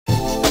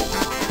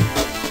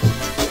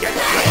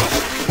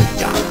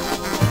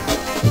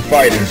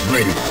fighters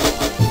ready.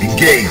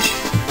 Engage.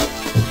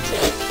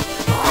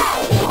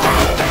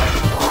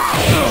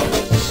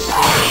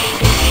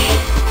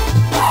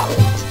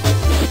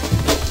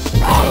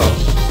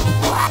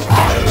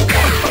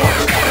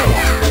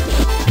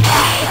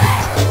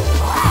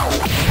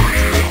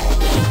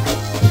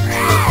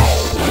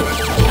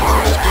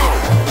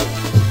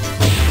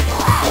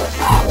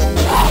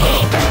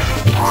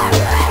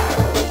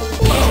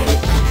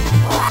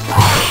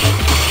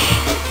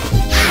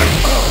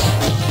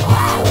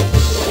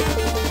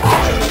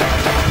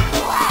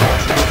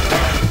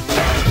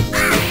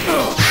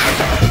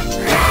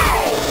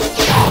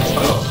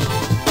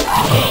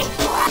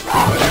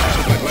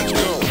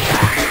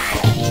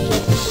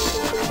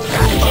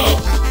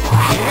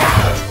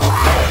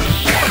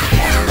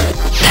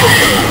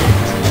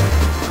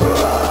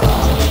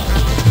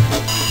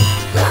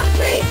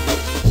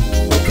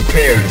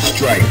 Prepare to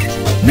strike.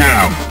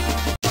 Now!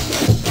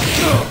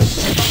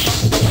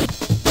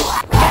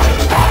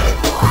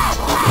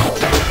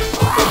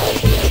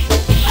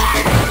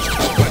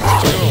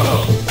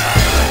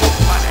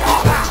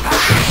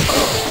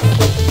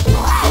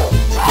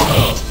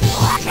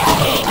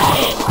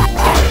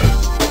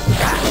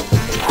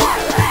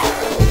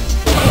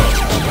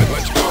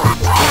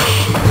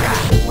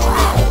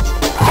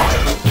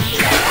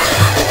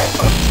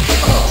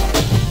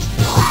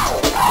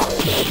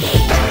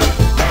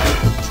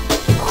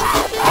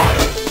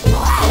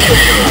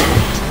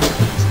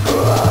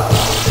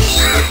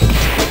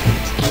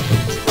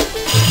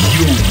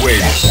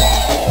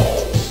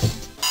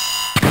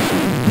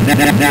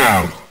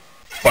 Now,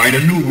 find a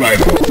new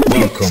rival.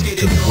 Welcome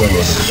to the world of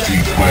the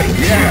Street Fighter.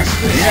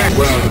 Yeah,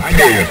 well, I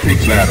got a big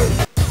battle.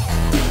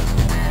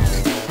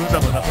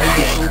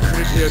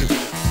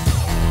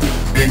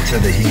 Into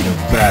the heat of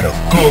battle.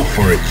 Go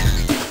for it.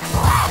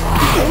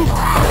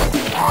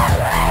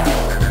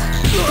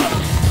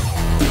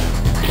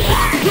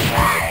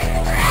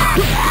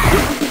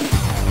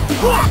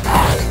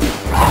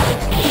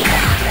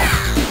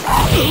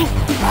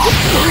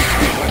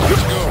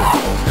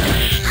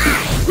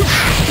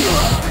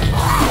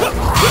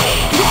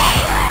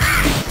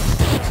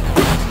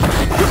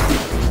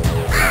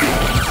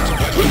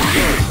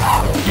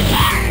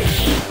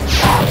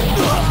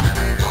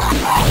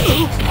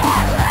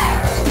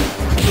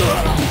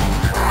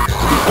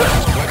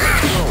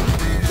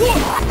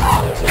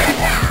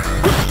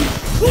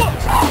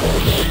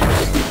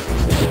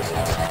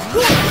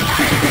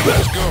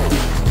 Let's go. Let's go.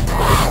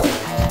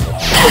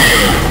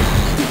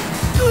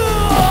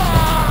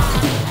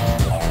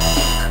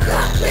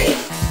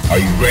 Are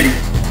you ready?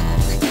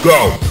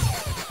 Go!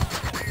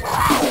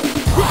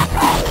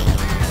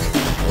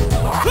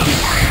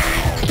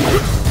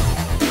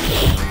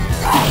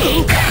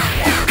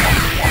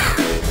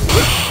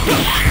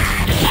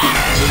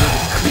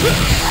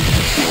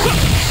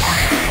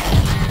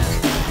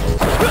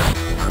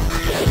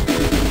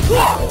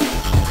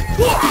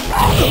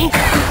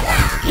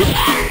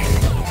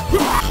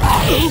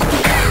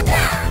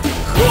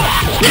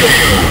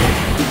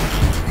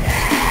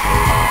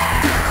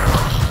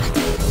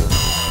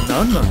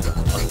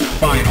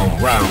 Final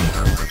round.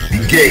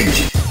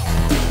 Engage.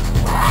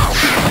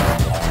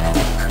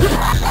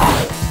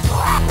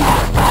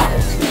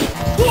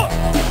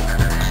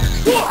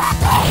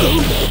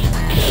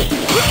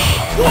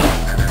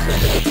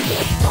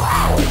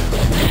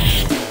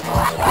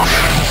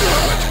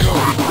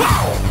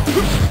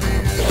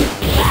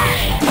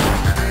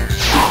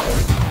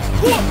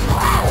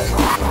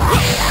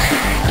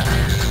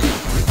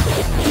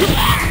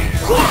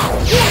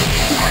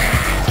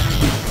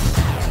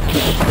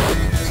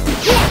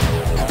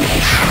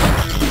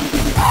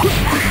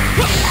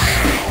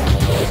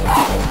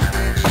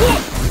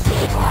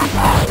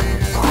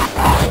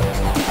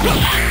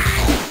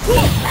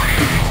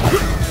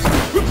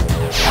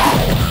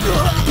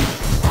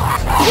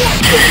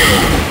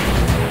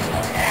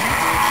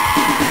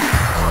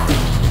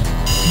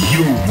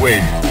 You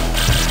win.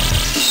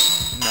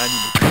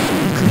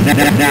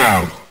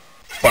 Now,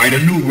 find a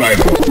new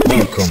rival.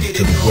 Welcome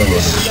to the world of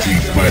the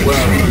Street Fighter.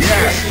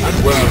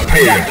 Well,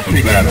 prepare for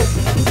battle.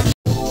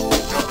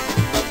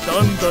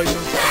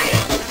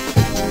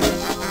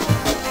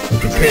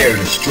 Prepare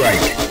to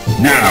strike.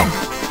 Now.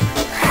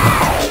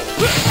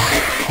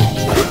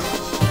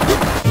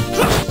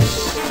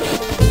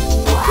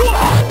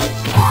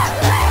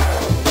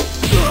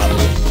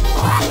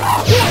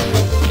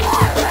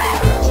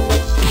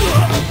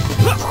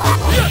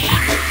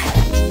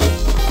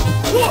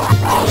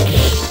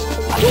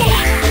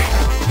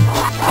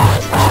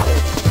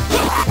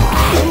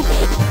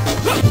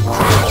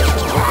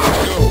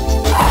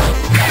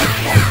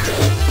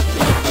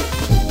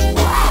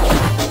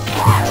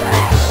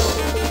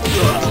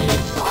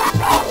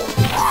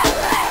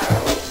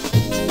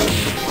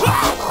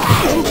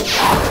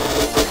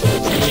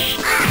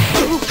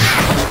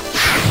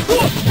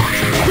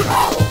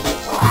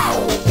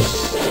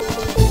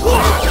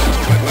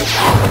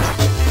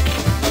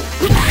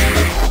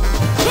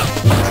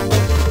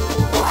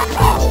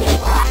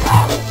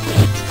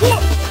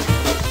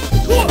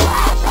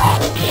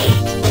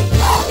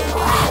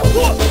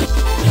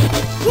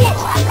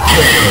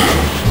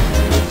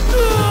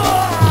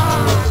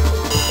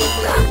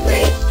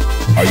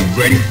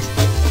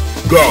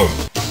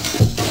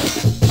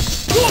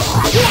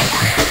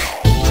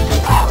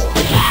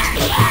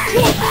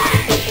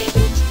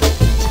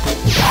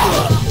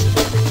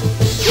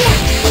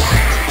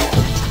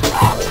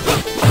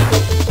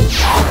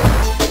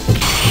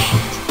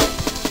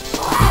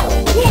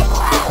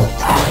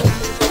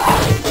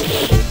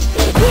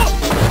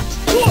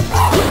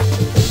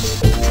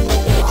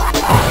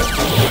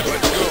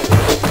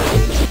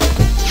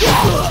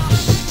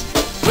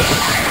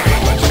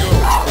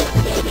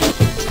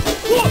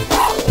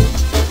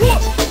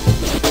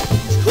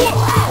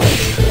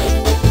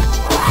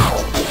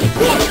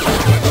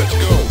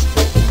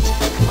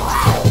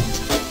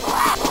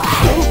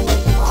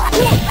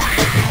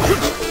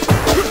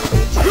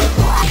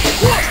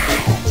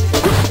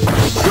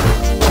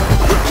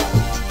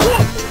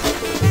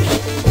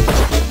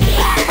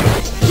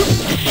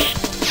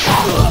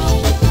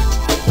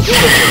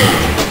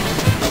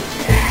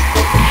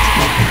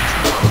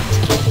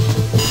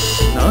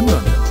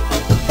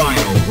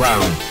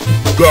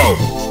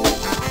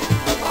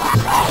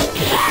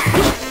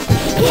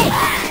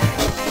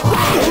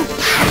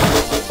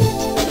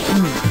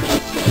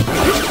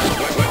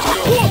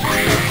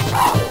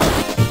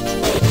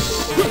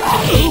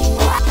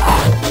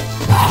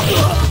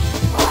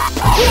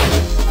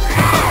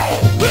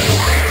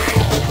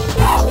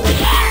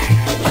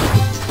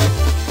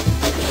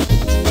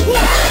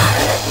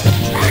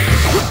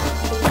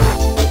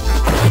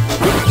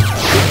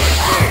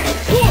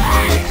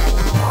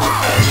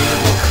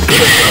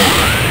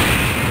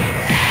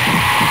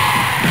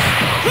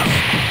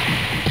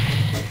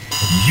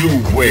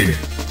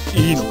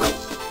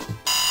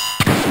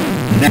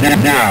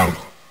 Now,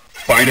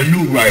 find a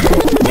new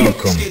rival.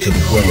 Welcome to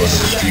the world of the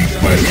street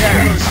fighting.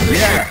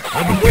 Yeah,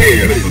 I'm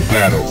prepared for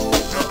battle.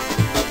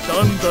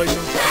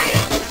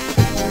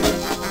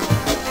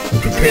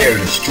 Prepare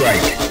to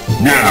strike.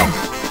 Now.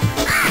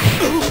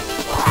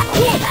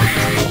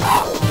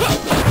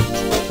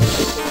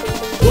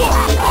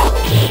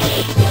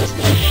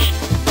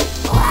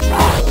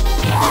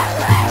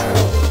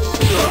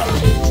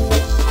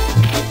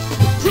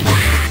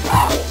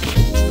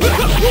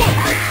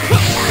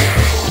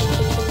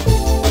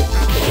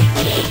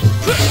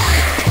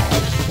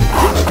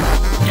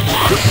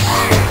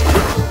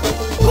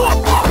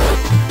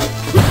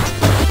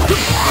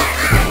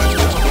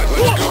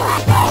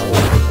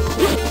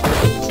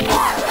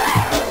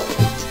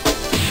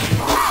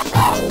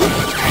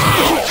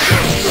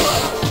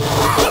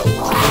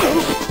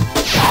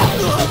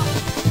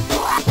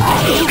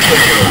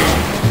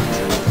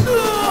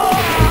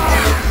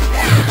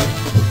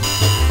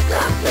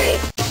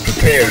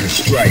 Prepare to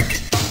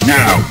strike.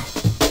 Now.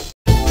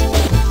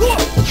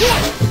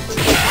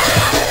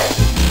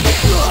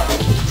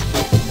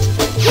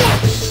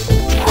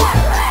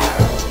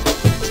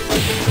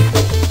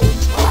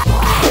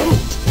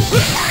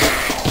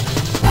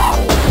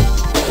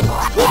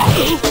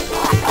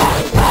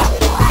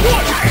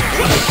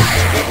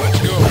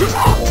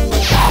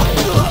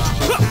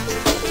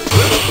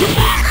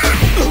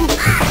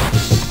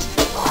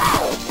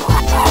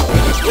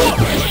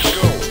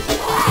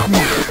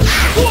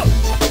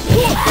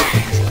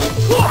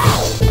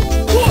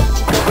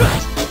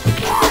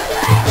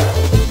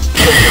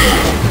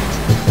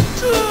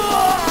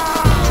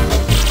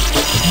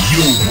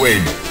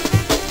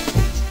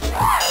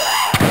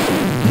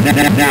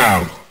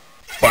 Now,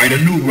 find a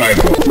new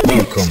rival.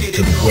 Welcome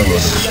to the world of the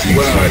street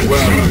fighting.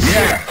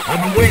 Yeah,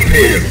 I'm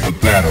prepared for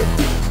battle.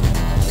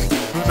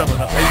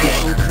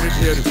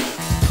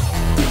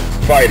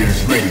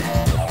 Fighters ready.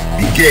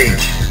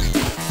 Engage.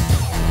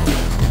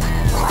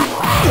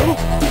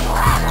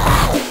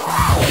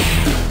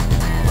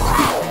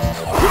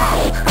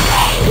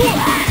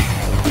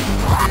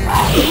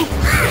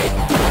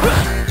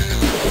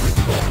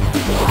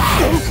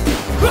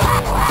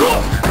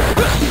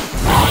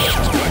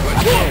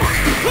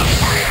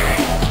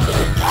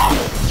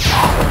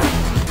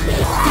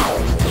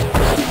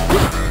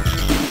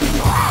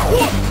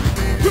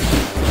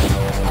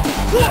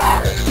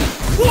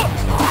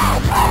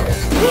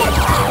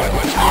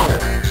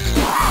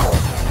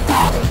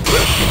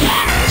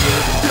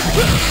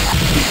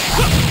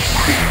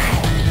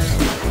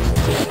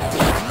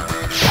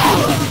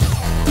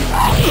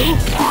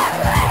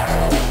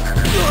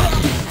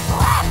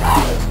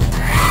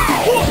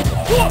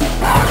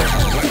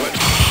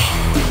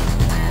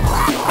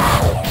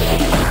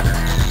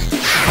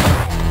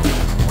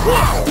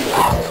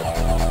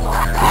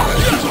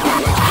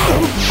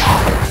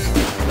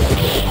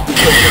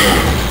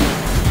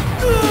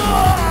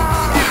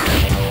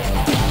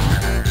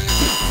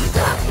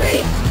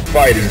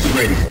 Fighters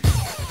ready.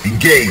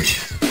 Engage.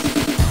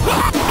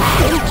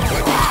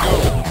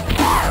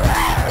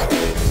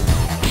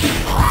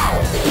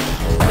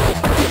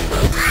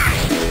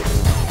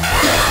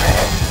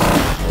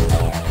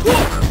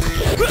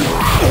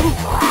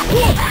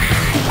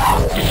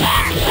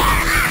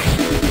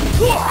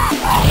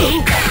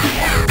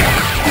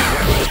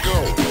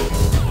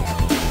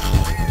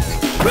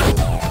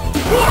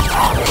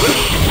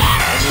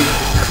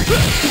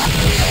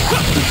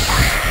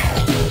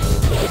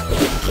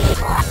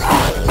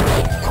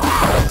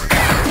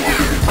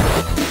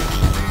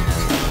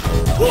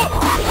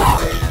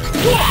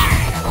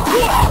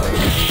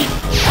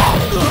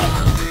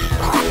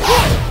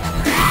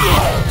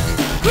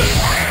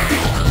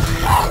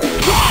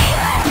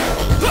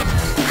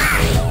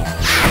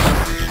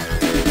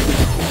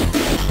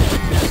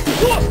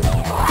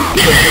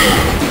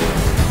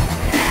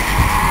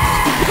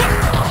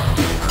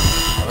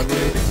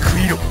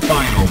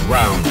 Final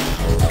round.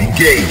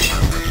 Engage.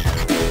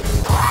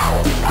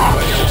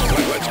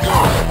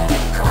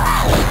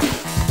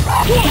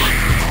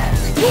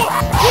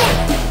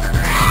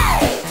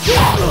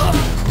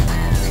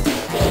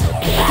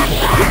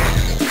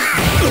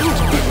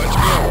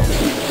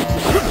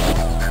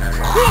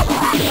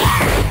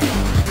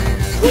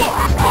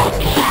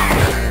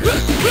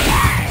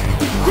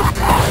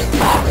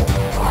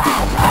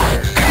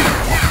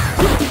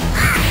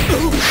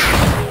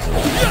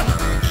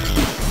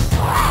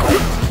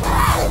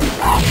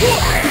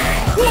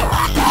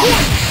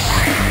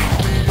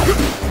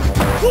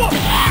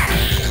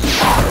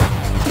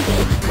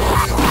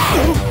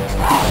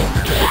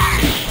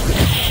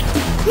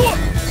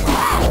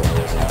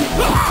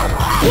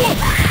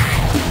 Let's go.